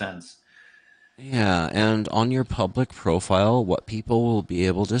make sense. Yeah, and on your public profile, what people will be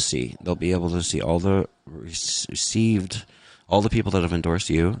able to see, they'll be able to see all the all the people that have endorsed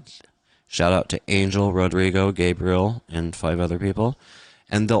you. Shout out to Angel, Rodrigo, Gabriel, and 5 other people.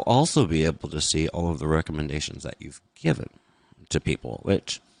 And they'll also be able to see all of the recommendations that you've given to people,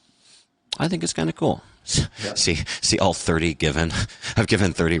 which I think is kind of cool. Yeah. See all 30 given. I've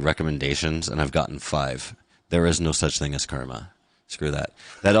given 30 recommendations, and I've gotten 5. There is no such thing as karma. Screw that.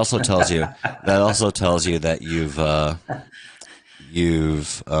 That also tells you that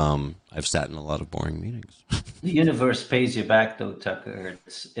I've sat in a lot of boring meetings. The universe pays you back, though, Tucker.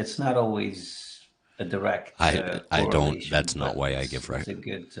 It's not always a direct. I don't. That's not why I give. It's a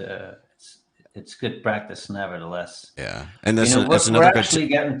good. it's good practice nevertheless. Yeah, and We're actually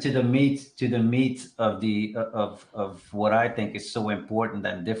getting to the meat of what I think is so important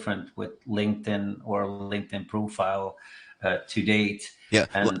and different with LinkedIn or LinkedIn profile to date. Yeah,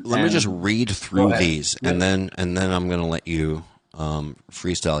 let me just read through these, and then I'm going to let you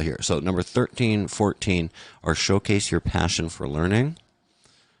freestyle here. So number 13, 14 are showcase your passion for learning,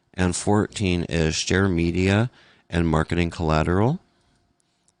 and 14 is share media and marketing collateral.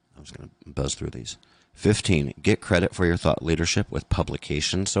 I was going to buzz through these. 15, get credit for your thought leadership with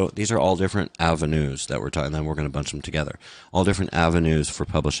publication. So these are all different avenues that we're talking, then we're going to bunch them together. All different avenues for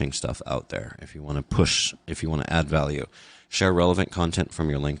publishing stuff out there if you want to push, if you want to add value. Share relevant content from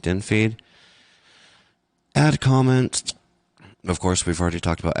your LinkedIn feed. Add comments. Of course, we've already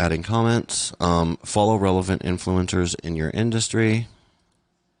talked about adding comments. Follow relevant influencers in your industry.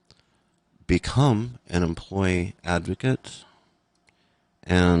 Become an employee advocate.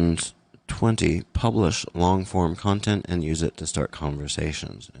 And 20, publish long-form content and use it to start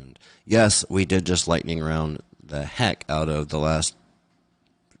conversations. And yes, we did just lightning round the heck out of the last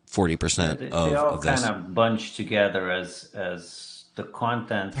 40% they all of this. Kind of bunch together as the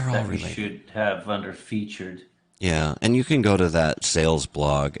content that we should have under featured. Yeah, and you can go to that sales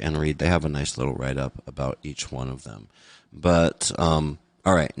blog and read. They have a nice little write-up about each one of them. But, all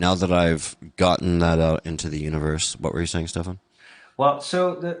right, now that I've gotten that out into the universe, what were you saying, Stefan? Well,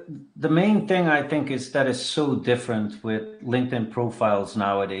 so the main thing I think is that is so different with LinkedIn profiles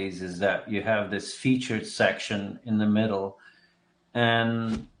nowadays is that you have this featured section in the middle,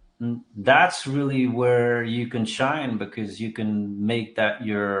 and that's really where you can shine because you can make that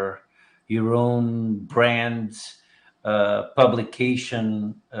your own brand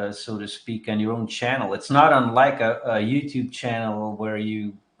publication, so to speak, and your own channel. It's not unlike a YouTube channel where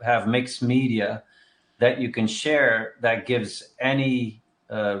you have mixed media that you can share that gives any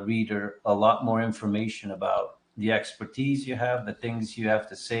reader a lot more information about the expertise you have, the things you have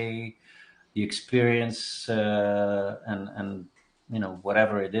to say, the experience, and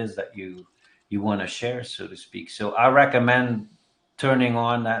whatever it is that you want to share, so to speak. So I recommend turning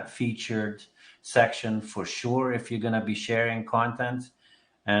on that featured section for sure if you're going to be sharing content.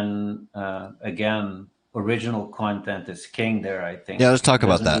 And again, original content is king there, I think. Yeah, let's talk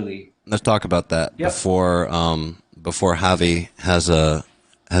about that. Let's talk about that before Javi has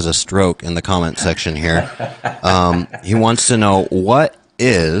a stroke in the comment section here. He wants to know, what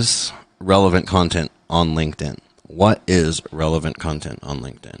is relevant content on LinkedIn? What is relevant content on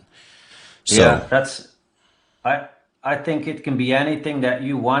LinkedIn? So, yeah, that's I think it can be anything that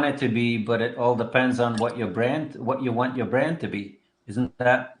you want it to be, but it all depends on what you want your brand to be. Doesn't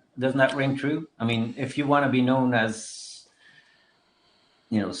that ring true? I mean, if you want to be known as,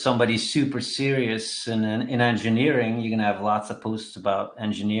 somebody super serious in engineering, you're going to have lots of posts about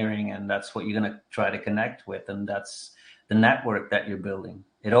engineering, and that's what you're going to try to connect with, and that's the network that you're building.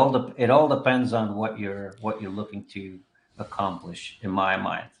 It all depends on what you're looking to accomplish, in my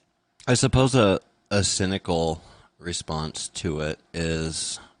mind. I suppose a cynical response to it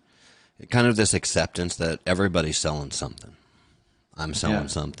is kind of this acceptance that everybody's selling something. I'm selling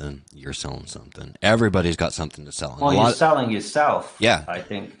something. You're selling something. Everybody's got something to sell. Well, you're selling yourself. Yeah, I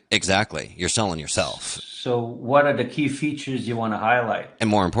think. Exactly. You're selling yourself. So what are the key features you want to highlight? And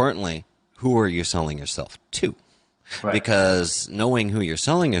more importantly, who are you selling yourself to? Right. Because knowing who you're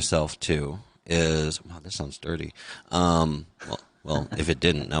selling yourself to is, wow, this sounds dirty. Well, if it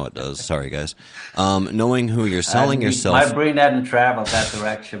didn't, now it does. Sorry, guys. Knowing who you're selling yourself. My brain hadn't traveled that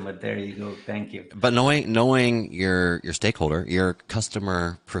direction, but there you go. Thank you. But knowing your stakeholder, your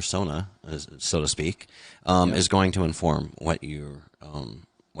customer persona, so to speak, is going to inform what you're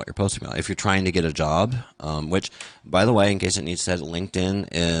posting about. If you're trying to get a job, which, by the way, in case it needs said,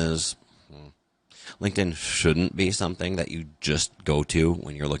 LinkedIn shouldn't be something that you just go to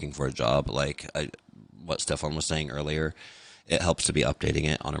when you're looking for a job. Like what Stefan was saying earlier. It helps to be updating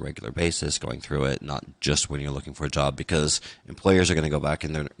it on a regular basis, going through it, not just when you're looking for a job, because employers are going to go back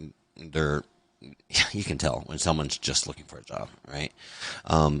and they're you can tell when someone's just looking for a job, right?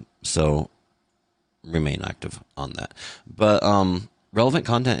 So remain active on that. But relevant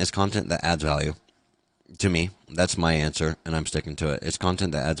content is content that adds value. To me, that's my answer, and I'm sticking to it. It's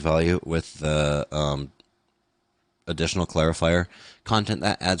content that adds value with the additional clarifier, content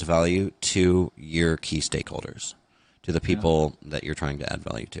that adds value to your key stakeholders, to the people that you're trying to add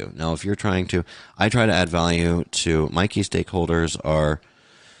value to. Now, if you're I try to add value to my key stakeholders are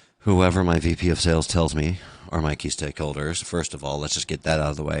whoever my VP of sales tells me are my key stakeholders. First of all, let's just get that out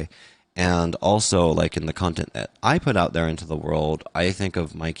of the way. And also, like in the content that I put out there into the world, I think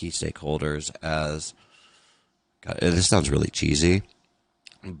of my key stakeholders as, God, this sounds really cheesy,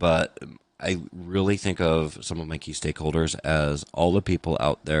 but I really think of some of my key stakeholders as all the people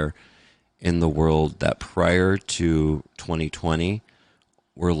out there in the world that prior to 2020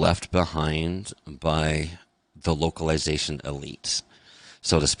 were left behind by the localization elites,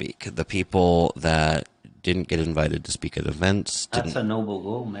 so to speak. The people that didn't get invited to speak at events. That's a noble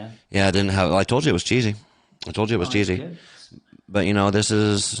goal, man. Yeah, I didn't have. I told you it was cheesy. I told you it was cheesy. Good. But you know, this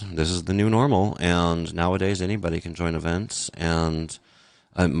is the new normal, and nowadays anybody can join events. And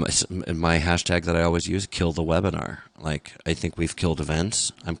my hashtag that I always use, kill the webinar. Like, I think we've killed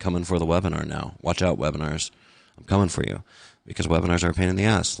events. I'm coming for the webinar now. Watch out, webinars. I'm coming for you, because webinars are a pain in the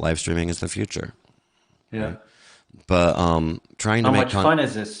ass. Live streaming is the future. Yeah. Right? But trying to How make much fun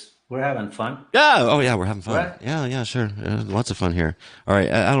is this? We're having fun. Yeah. Oh, yeah. We're having fun. Right? Yeah. Sure. Lots of fun here. All right.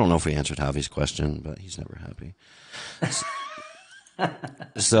 I don't know if we answered Javi's question, but he's never happy.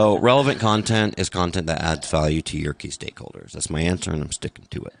 So relevant content is content that adds value to your key stakeholders. That's my answer, and I'm sticking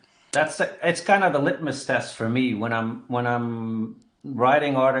to it. It's kind of the litmus test for me when I'm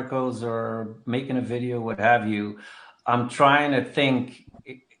writing articles or making a video, what have you. I'm trying to think,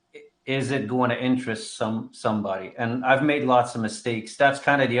 is it going to interest somebody? And I've made lots of mistakes. That's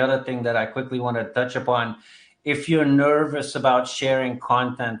kind of the other thing that I quickly want to touch upon. If you're nervous about sharing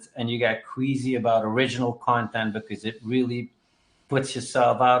content and you get queasy about original content because it really puts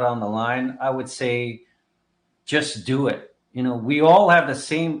yourself out on the line, I would say just do it. You know, we all have the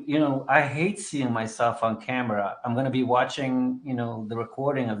same, you know, I hate seeing myself on camera. I'm going to be watching, you know, the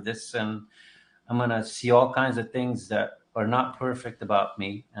recording of this, and I'm going to see all kinds of things that are not perfect about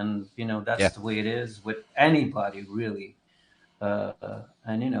me. And, you know, that's the way it is with anybody, really.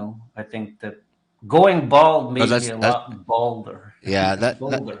 And, you know, I think that going bald made me a lot balder. Yeah,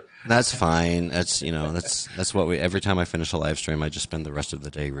 that's fine. That's, you know, that's what every time I finish a live stream, I just spend the rest of the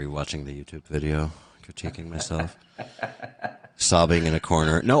day rewatching the YouTube video, critiquing myself, sobbing in a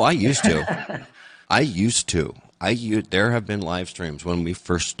corner. No, I used to. There have been live streams when we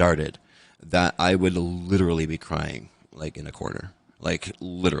first started that I would literally be crying, like in a corner. Like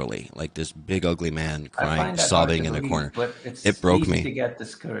literally, like this big ugly man crying, sobbing in a corner. But it's it broke easy me. to get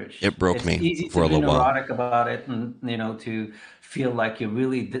discouraged. It broke me easy for a little while. Neurotic about it, and you know, to feel like you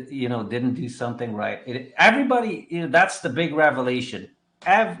really, you know, didn't do something right. Everybody, you know, that's the big revelation.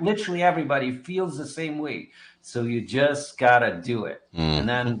 Literally everybody feels the same way. So you just gotta do it, and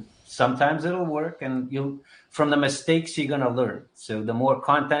then sometimes it'll work, and from the mistakes you're gonna learn. So the more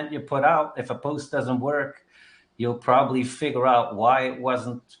content you put out, if a post doesn't work, you'll probably figure out why it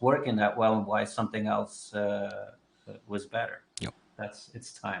wasn't working that well and why something else was better. Yep.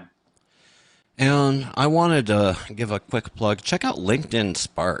 It's time. And I wanted to give a quick plug. Check out LinkedIn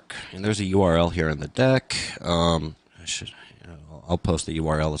Spark. And there's a URL here in the deck. I'll post the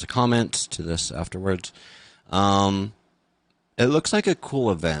URL as a comment to this afterwards. It looks like a cool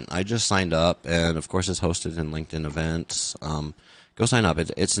event. I just signed up, and of course it's hosted in LinkedIn events. Go sign up.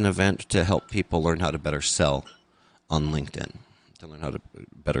 It's an event to help people learn how to better sell on LinkedIn.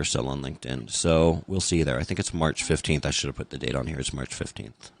 So we'll see you there. I think it's March 15th. I should have put the date on here. It's March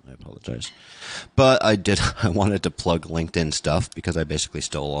 15th. I apologize. But I wanted to plug LinkedIn stuff because I basically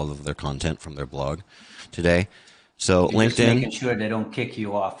stole all of their content from their blog today. So You're LinkedIn, just making sure they don't kick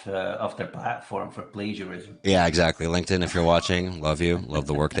you off their platform for plagiarism. Yeah, exactly. LinkedIn, if you're watching, love you. Love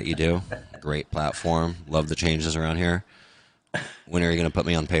the work that you do. Great platform. Love the changes around here. When are you going to put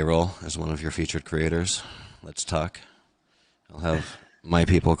me on payroll as one of your featured creators? Let's talk. I'll have my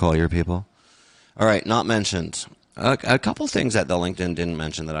people call your people. All right, not mentioned. A couple things that the LinkedIn didn't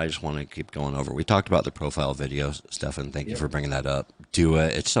mention that I just want to keep going over. We talked about the profile videos. Stefan, thank you for bringing that up. Do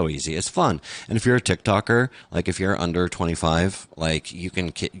it. It's so easy. It's fun. And if you're a TikToker, like if you're under 25, like you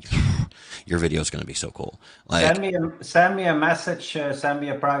can, your video is going to be so cool. Like, send me a message. Send me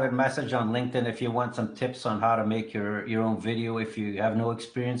a private message on LinkedIn if you want some tips on how to make your own video. If you have no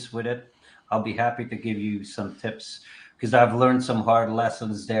experience with it, I'll be happy to give you some tips, because I've learned some hard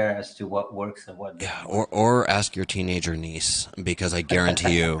lessons there as to what works and what doesn't. Yeah, or ask your teenager niece, because I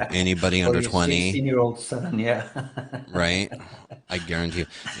guarantee you, anybody under 20, 16-year-old son, yeah, right? I guarantee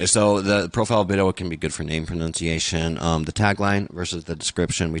you. So the profile video can be good for name pronunciation. The tagline versus the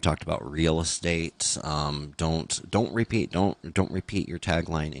description. We talked about real estate. Don't repeat your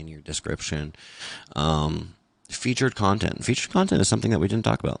tagline in your description. Featured content. Featured content is something that we didn't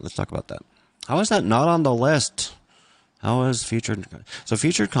talk about. Let's talk about that. How is that not on the list? How is featured? So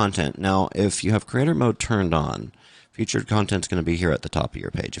featured content. Now, if you have creator mode turned on, featured content is going to be here at the top of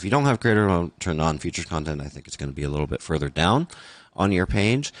your page. If you don't have creator mode turned on, featured content, I think it's going to be a little bit further down on your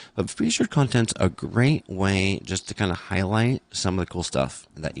page. But featured content's a great way just to kind of highlight some of the cool stuff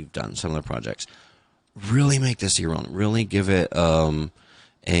that you've done, some of the projects. Really make this your own. Really give it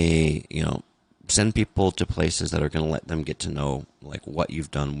send people to places that are going to let them get to know like what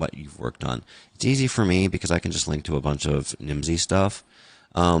you've done, what you've worked on. It's easy for me because I can just link to a bunch of NIMSY stuff.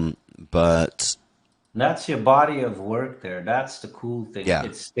 But that's your body of work there. That's the cool thing. Yeah.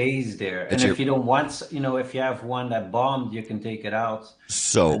 It stays there. It's And if you don't want, if you have one that bombed, you can take it out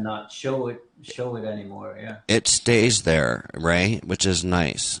and not show it anymore. Yeah. It stays there, right? Which is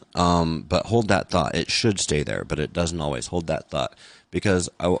nice. But hold that thought. It should stay there, but it doesn't always. Hold that thought. Because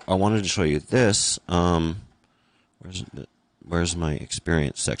I wanted to show you this. Where's my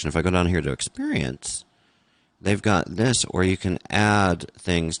experience section? If I go down here to experience, they've got this where you can add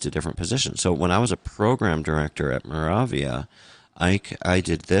things to different positions. So when I was a program director at Moravia, I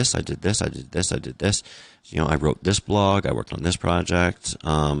did this, I did this, I did this, I did this. I wrote this blog, I worked on this project.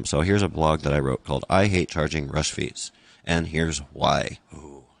 So here's a blog that I wrote called I Hate Charging Rush Fees. And here's why.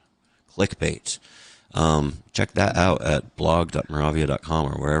 Ooh, clickbait. Check that out at blog.moravia.com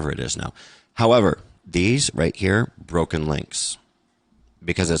or wherever it is now. However, these right here, broken links.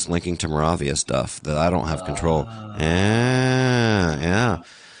 Because it's linking to Moravia stuff that I don't have control. Yeah.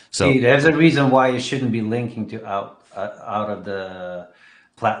 So there's a reason why you shouldn't be linking to out of the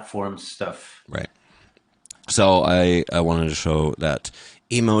platform stuff. Right. So I wanted to show that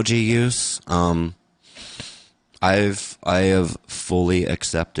emoji use. I have fully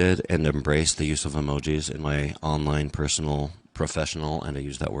accepted and embraced the use of emojis in my online, personal, professional, and I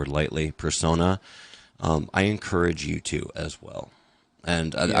use that word lightly, persona. I encourage you to as well.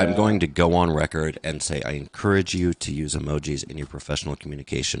 And I'm going to go on record and say I encourage you to use emojis in your professional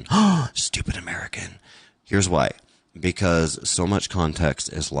communication. Stupid American. Here's why. Because so much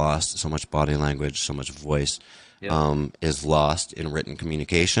context is lost, so much body language, so much voice is lost in written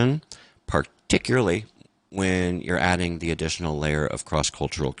communication, particularly when you're adding the additional layer of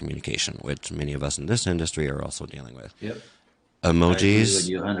cross-cultural communication, which many of us in this industry are also dealing with. Yep. Emojis, I agree with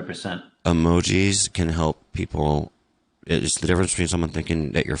you 100%. Emojis can help people. It's the difference between someone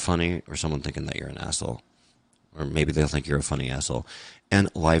thinking that you're funny or someone thinking that you're an asshole. Or maybe they'll think you're a funny asshole. And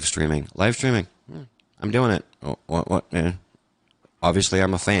live streaming. I'm doing it. What? Obviously,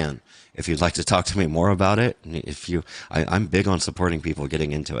 I'm a fan. If you'd like to talk to me more about it, I'm big on supporting people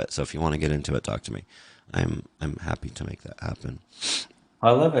getting into it. So if you want to get into it, talk to me. I'm happy to make that happen.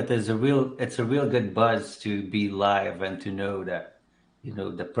 I love it. It's a real good buzz to be live and to know that,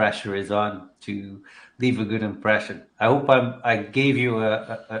 the pressure is on to leave a good impression. I hope I gave you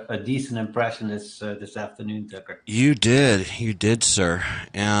a decent impression this afternoon, Tucker. You did, sir.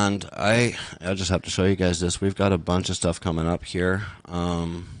 And I just have to show you guys this. We've got a bunch of stuff coming up here.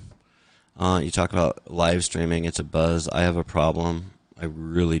 You talk about live streaming. It's a buzz. I have a problem. I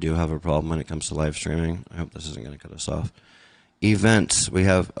really do have a problem when it comes to live streaming. I hope this isn't going to cut us off. Events. We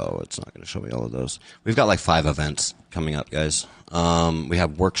have, it's not going to show me all of those. We've got like 5 events coming up, guys. We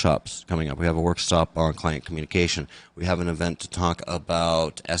have workshops coming up. We have a workshop on client communication. We have an event to talk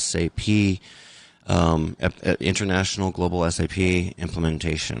about SAP, international global SAP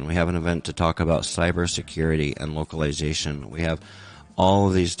implementation. We have an event to talk about cybersecurity and localization. We have all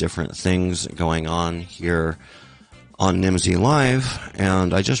of these different things going on here on NIMSY Live,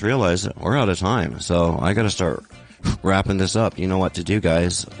 and I just realized that we're out of time, so I got to start wrapping this up. You know what to do,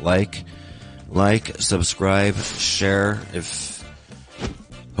 guys. Like, subscribe, share. If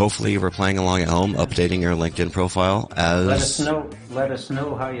hopefully you were playing along at home, updating your LinkedIn profile. Let us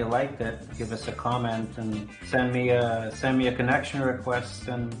know how you liked it. Give us a comment and send me a connection request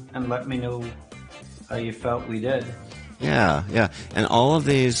and let me know how you felt we did. Yeah. And all of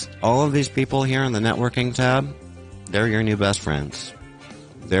these people here in the networking tab, they're your new best friends.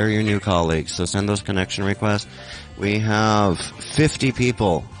 They're your new colleagues. So send those connection requests. We have 50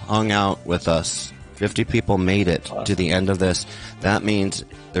 people hung out with us. 50 people made it to the end of this. That means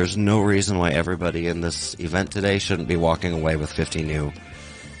there's no reason why everybody in this event today shouldn't be walking away with 50 new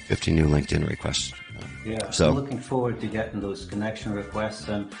LinkedIn requests. Yeah, so I'm looking forward to getting those connection requests,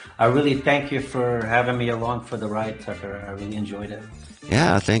 and I really thank you for having me along for the ride, Tucker. I really enjoyed it.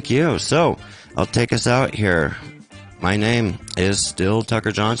 Yeah, thank you. So I'll take us out here. My name is still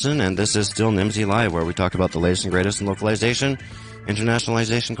Tucker Johnson, and this is still NIMSY Live, where we talk about the latest and greatest in localization,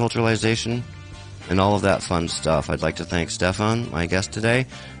 internationalization, culturalization, and all of that fun stuff. I'd like to thank Stefan, my guest today,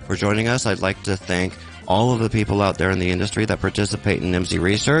 for joining us. I'd like to thank all of the people out there in the industry that participate in NIMSY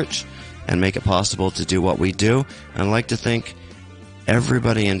research and make it possible to do what we do. And I'd like to thank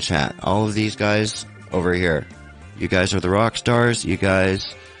everybody in chat, all of these guys over here. You guys are the rock stars. You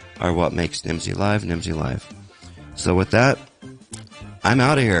guys are what makes NIMSY Live. So with that, I'm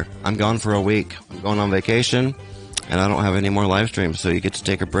out of here. I'm gone for a week. I'm going on vacation, and I don't have any more live streams. So you get to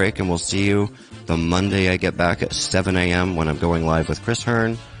take a break, and we'll see you the Monday I get back at 7 a.m. when I'm going live with Chris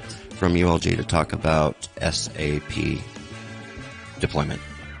Hearn from ULG to talk about SAP deployment.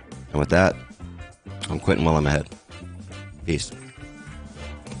 And with that, I'm quitting while I'm ahead. Peace.